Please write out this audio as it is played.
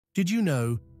Did you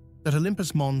know that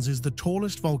Olympus Mons is the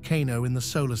tallest volcano in the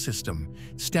solar system,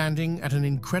 standing at an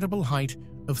incredible height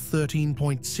of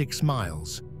 13.6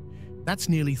 miles? That's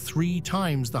nearly 3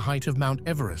 times the height of Mount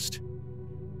Everest.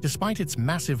 Despite its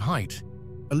massive height,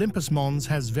 Olympus Mons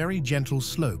has very gentle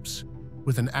slopes,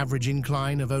 with an average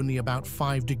incline of only about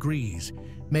 5 degrees,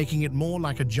 making it more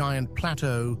like a giant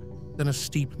plateau than a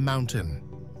steep mountain.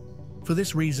 For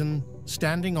this reason,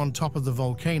 standing on top of the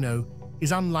volcano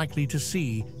is unlikely to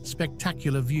see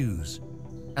spectacular views.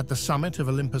 At the summit of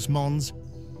Olympus Mons,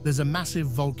 there's a massive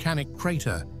volcanic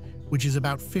crater which is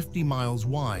about 50 miles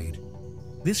wide.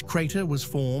 This crater was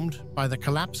formed by the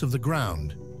collapse of the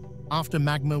ground after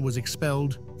magma was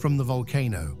expelled from the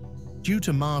volcano. Due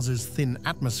to Mars's thin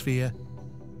atmosphere,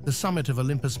 the summit of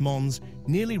Olympus Mons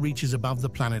nearly reaches above the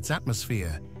planet's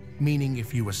atmosphere, meaning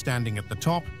if you were standing at the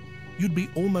top, you'd be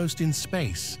almost in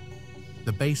space.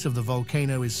 The base of the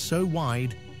volcano is so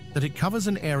wide that it covers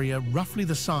an area roughly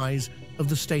the size of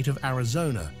the state of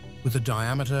Arizona, with a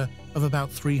diameter of about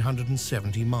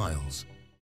 370 miles.